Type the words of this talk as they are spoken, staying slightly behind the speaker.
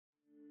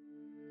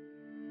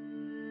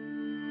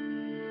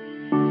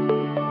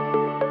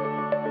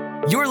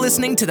You're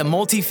listening to the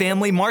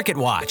Multifamily Market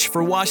Watch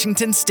for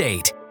Washington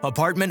State.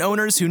 Apartment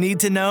owners who need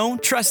to know,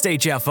 trust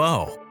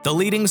HFO, the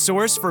leading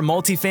source for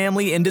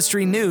multifamily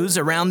industry news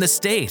around the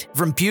state,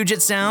 from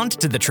Puget Sound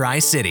to the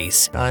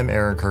Tri-Cities. I'm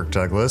Aaron Kirk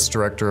Douglas,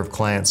 Director of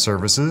Client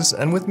Services,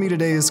 and with me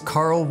today is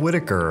Carl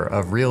Whitaker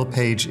of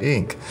RealPage,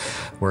 Inc.,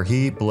 where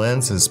he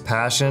blends his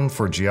passion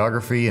for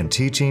geography and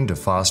teaching to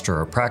foster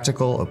a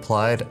practical,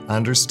 applied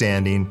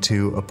understanding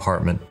to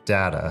apartment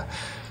data.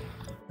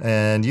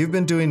 And you've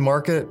been doing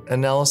market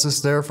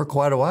analysis there for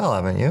quite a while,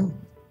 haven't you?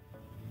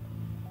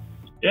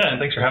 Yeah, and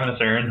thanks for having us,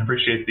 Aaron.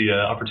 Appreciate the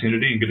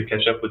opportunity and good to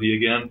catch up with you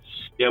again.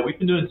 Yeah, we've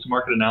been doing some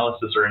market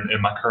analysis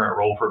in my current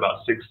role for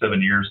about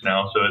 6-7 years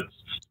now, so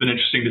it's been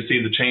interesting to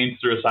see the change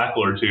through a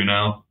cycle or two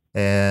now.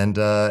 And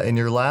in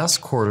your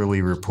last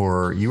quarterly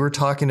report, you were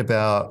talking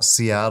about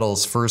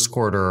Seattle's first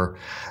quarter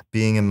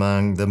being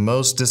among the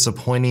most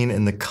disappointing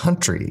in the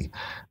country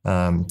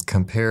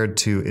compared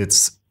to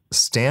its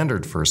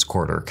standard first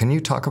quarter. Can you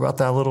talk about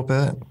that a little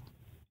bit?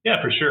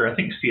 Yeah, for sure. I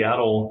think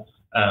Seattle,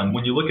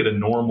 when you look at a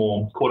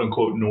normal, quote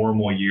unquote,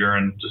 normal year,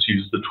 and just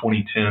use the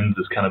 2010s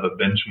as kind of a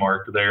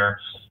benchmark there,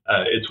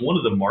 it's one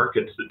of the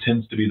markets that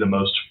tends to be the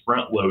most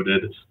front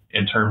loaded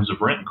in terms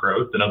of rent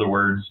growth. In other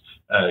words,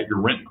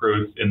 your rent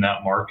growth in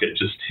that market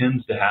just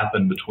tends to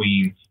happen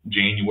between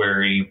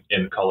January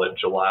and call it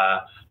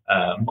July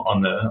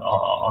on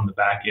the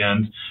back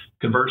end.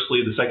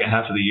 Conversely, the second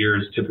half of the year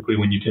is typically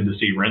when you tend to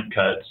see rent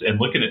cuts.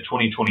 And looking at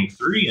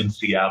 2023 in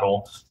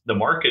Seattle, the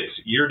market's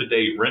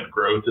year-to-date rent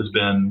growth has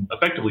been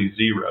effectively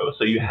zero.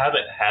 So you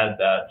haven't had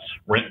that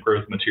rent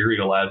growth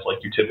materialize like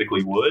you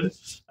typically would.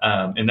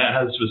 And that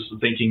has us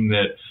thinking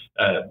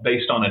that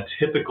based on a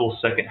typical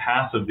second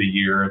half of the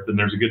year, then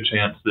there's a good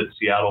chance that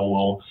Seattle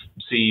will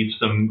see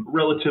some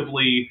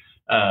relatively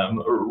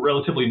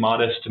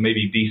modest to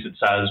maybe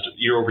decent-sized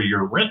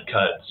year-over-year rent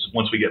cuts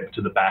once we get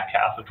to the back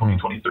half of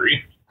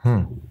 2023.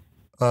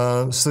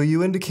 So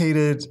you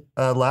indicated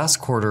last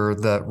quarter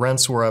that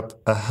rents were up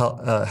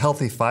a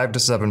healthy 5 to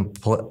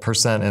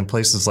 7% in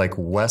places like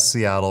West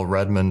Seattle,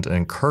 Redmond,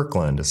 and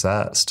Kirkland. Is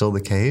that still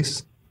the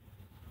case?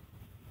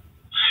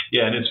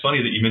 Yeah, and it's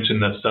funny that you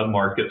mentioned the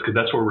submarkets because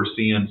that's where we're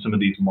seeing some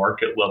of these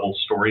market level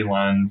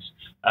storylines,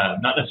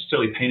 not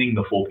necessarily painting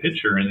the full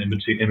picture in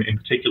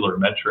particular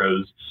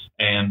metros.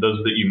 And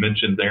those that you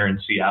mentioned there in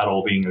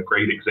Seattle being a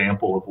great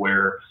example of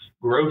where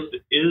growth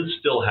is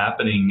still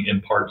happening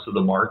in parts of the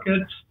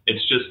market.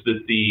 It's just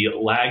that the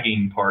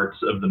lagging parts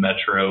of the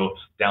metro,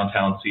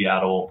 downtown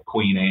Seattle,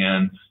 Queen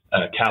Anne,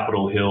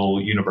 Capitol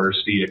Hill,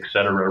 University, et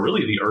cetera,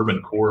 really the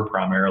urban core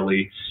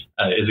primarily,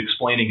 is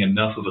explaining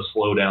enough of a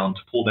slowdown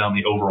to pull down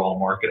the overall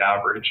market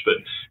average. But,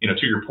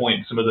 to your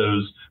point, some of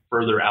those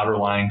further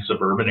outerlying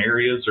suburban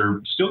areas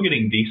are still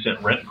getting decent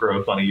rent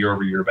growth on a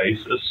year-over-year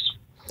basis.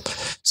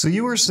 So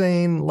you were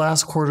saying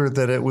last quarter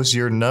that it was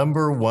your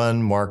number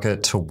one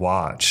market to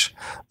watch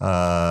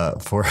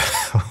for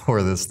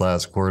this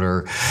last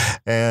quarter.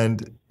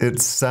 And it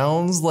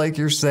sounds like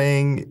you're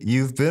saying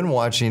you've been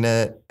watching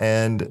it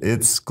and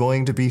it's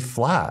going to be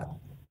flat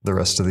the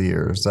rest of the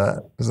year. Is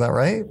that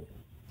right?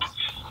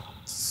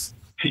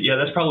 Yeah,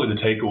 that's probably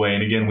the takeaway.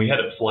 And again, we had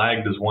it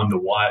flagged as one to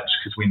watch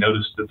because we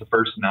noticed that the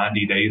first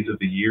 90 days of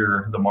the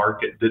year, the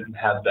market didn't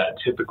have that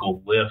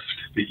typical lift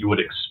that you would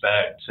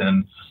expect.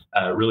 And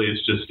really,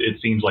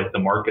 it seems like the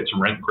market's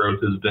rent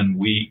growth has been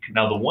weak.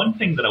 Now, the one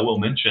thing that I will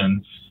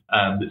mention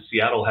that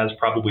Seattle has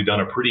probably done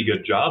a pretty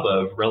good job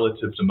of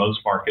relative to most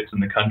markets in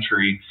the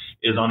country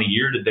is on a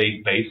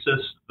year-to-date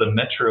basis, the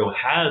metro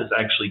has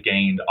actually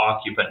gained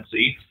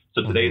occupancy.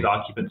 So today's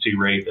occupancy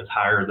rate is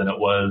higher than it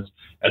was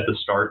at the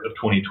start of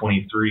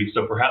 2023.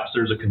 So perhaps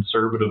there's a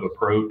conservative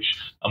approach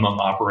among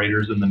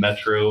operators in the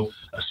metro,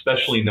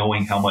 especially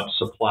knowing how much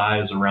supply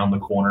is around the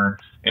corner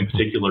in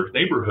particular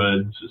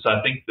neighborhoods. So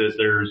I think that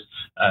there's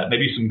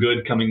maybe some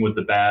good coming with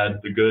the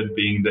bad, the good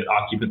being that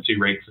occupancy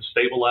rates have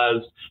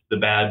stabilized, the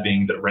bad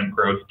being that rent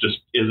growth just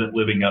isn't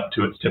living up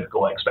to its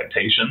typical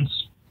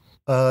expectations.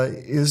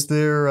 Is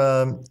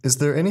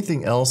there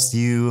anything else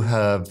you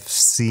have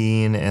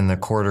seen in the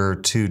quarter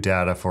two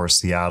data for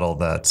Seattle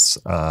that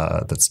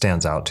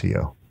stands out to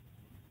you?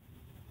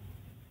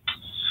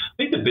 I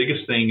think the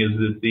biggest thing is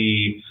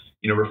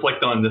that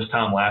reflect on this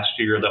time last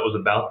year, that was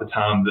about the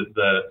time that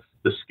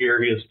the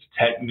scariest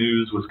tech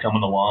news was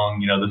coming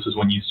along. This is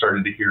when you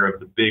started to hear of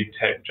the big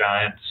tech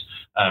giants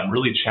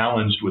really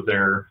challenged with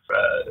their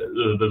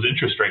those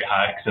interest rate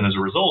hikes. And as a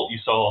result, you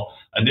saw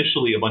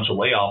initially a bunch of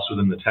layoffs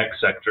within the tech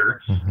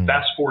sector. Mm-hmm.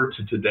 Fast forward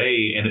to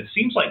today, and it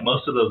seems like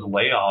most of those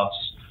layoffs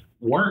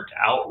weren't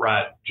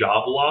outright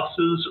job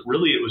losses.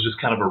 Really, it was just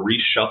kind of a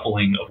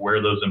reshuffling of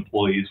where those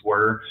employees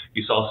were.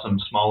 You saw some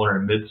smaller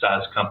and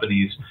mid-sized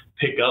companies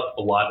pick up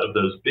a lot of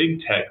those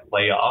big tech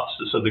layoffs.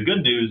 So the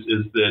good news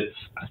is that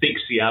I think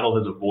Seattle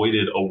has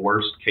avoided a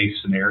worst case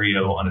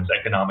scenario on its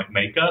economic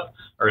makeup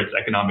or its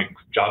economic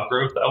job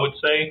growth, I would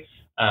say.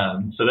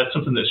 So that's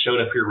something that showed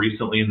up here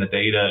recently in the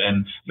data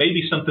and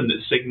maybe something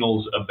that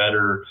signals a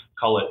better,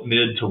 call it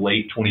mid to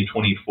late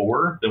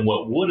 2024 than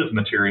what would have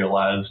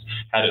materialized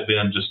had it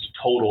been just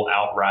total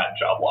outright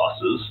job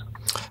losses.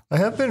 I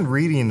have been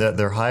reading that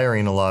they're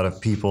hiring a lot of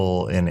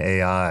people in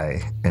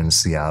AI in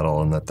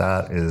Seattle, and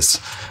that is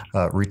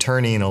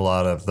returning a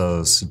lot of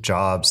those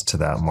jobs to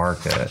that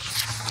market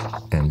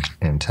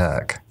in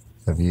tech.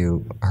 Have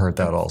you heard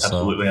that also?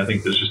 Absolutely. I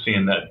think there's just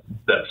seeing that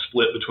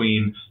split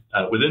between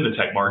within the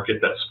tech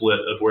market, that split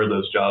of where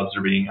those jobs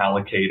are being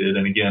allocated,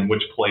 and again,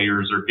 which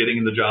players are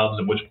getting the jobs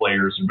and which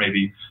players are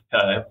maybe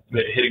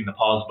hitting the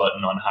pause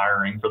button on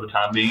hiring for the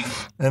time being.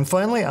 And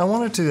finally, I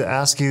wanted to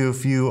ask you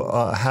if you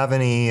have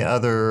any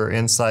other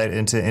insight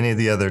into any of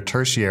the other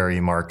tertiary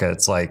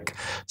markets like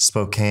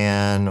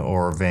Spokane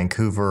or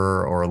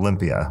Vancouver or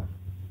Olympia.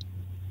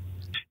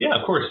 Yeah,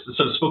 of course.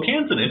 So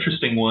Spokane's an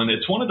interesting one.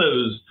 It's one of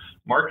those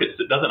markets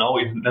that doesn't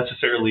always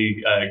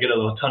necessarily get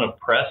a ton of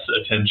press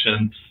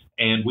attention.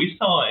 And we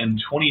saw in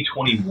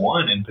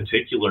 2021 in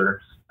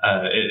particular,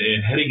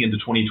 and heading into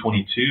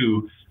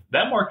 2022,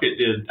 that market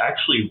did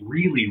actually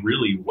really,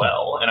 really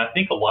well. And I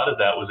think a lot of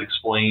that was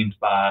explained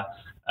by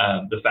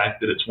the fact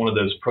that it's one of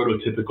those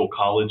prototypical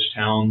college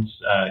towns,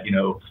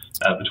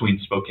 between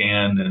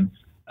Spokane and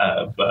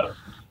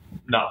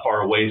not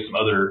far away, some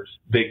other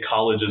big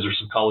colleges or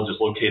some colleges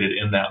located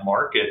in that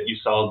market. You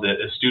saw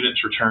that as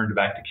students returned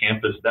back to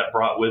campus, that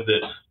brought with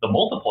it the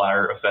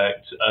multiplier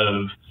effect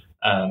of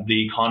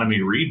the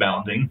economy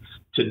rebounding.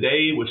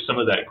 Today, with some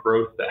of that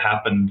growth that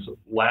happened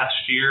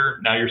last year,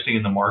 now you're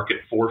seeing the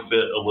market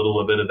forfeit a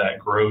little bit of that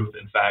growth.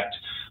 In fact,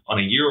 on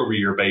a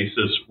year-over-year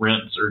basis,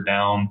 rents are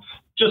down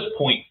just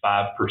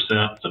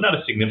 0.5%. So not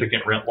a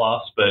significant rent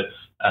loss, but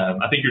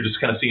I think you're just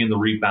kind of seeing the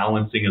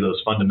rebalancing of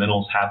those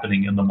fundamentals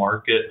happening in the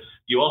market.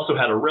 You also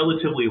had a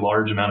relatively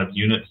large amount of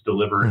units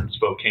delivered in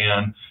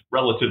Spokane,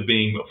 relative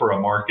being for a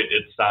market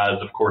its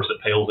size. Of course,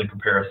 it pales in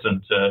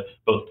comparison to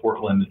both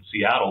Portland and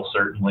Seattle,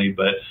 certainly.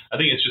 But I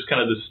think it's just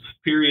kind of this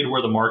period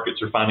where the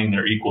markets are finding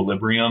their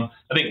equilibrium.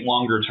 I think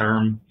longer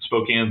term,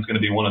 Spokane's going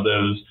to be one of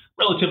those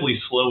relatively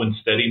slow and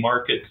steady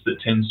markets that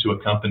tends to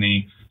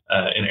accompany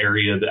an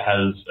area that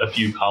has a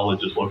few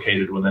colleges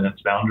located within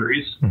its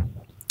boundaries.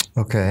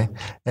 Okay.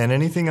 And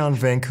anything on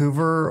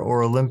Vancouver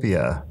or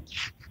Olympia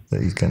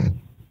that you can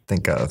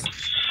think of?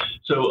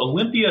 So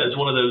Olympia is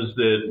one of those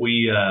that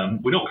we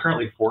don't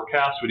currently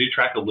forecast. We do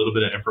track a little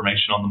bit of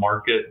information on the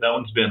market. That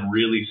one's been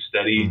really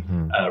steady,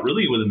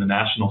 really within the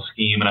national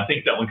scheme. And I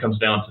think that one comes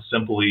down to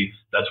simply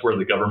that's where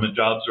the government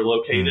jobs are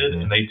located,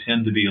 and they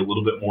tend to be a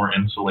little bit more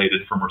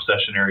insulated from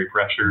recessionary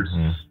pressures.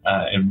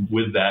 And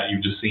with that,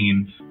 you've just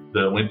seen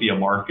the Olympia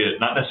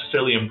market not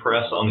necessarily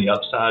impress on the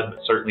upside,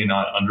 but certainly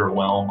not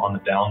underwhelm on the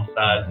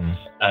downside.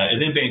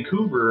 And then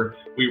Vancouver,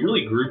 we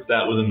really group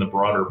that within the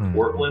broader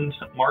Portland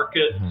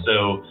market.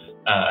 So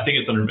I think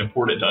it's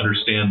important to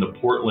understand the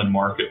Portland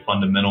market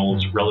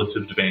fundamentals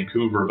relative to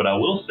Vancouver. But I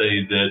will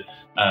say that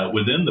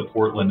within the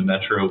Portland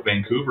metro,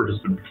 Vancouver has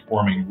been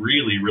performing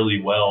really,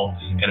 really well.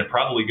 And it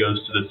probably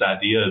goes to this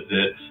idea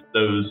that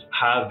those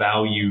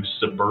high-value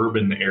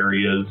suburban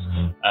areas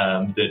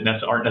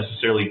that aren't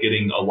necessarily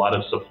getting a lot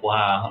of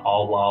supply,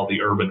 all while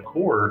the urban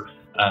core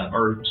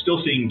are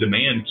still seeing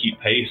demand keep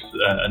pace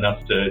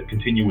enough to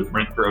continue with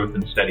rent growth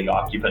and steady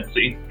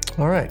occupancy.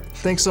 All right.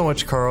 Thanks so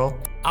much, Carl.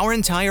 Our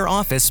entire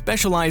office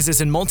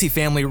specializes in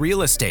multifamily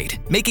real estate,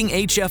 making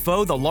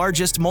HFO the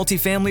largest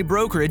multifamily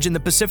brokerage in the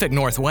Pacific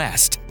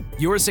Northwest.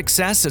 Your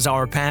success is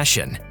our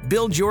passion.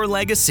 Build your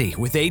legacy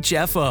with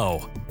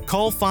HFO.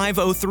 Call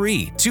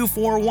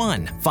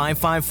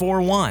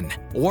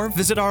 503-241-5541 or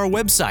visit our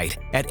website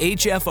at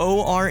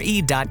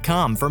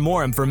hfore.com for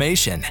more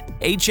information.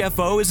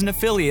 HFO is an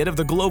affiliate of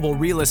the Global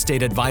Real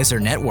Estate Advisor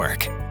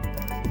Network.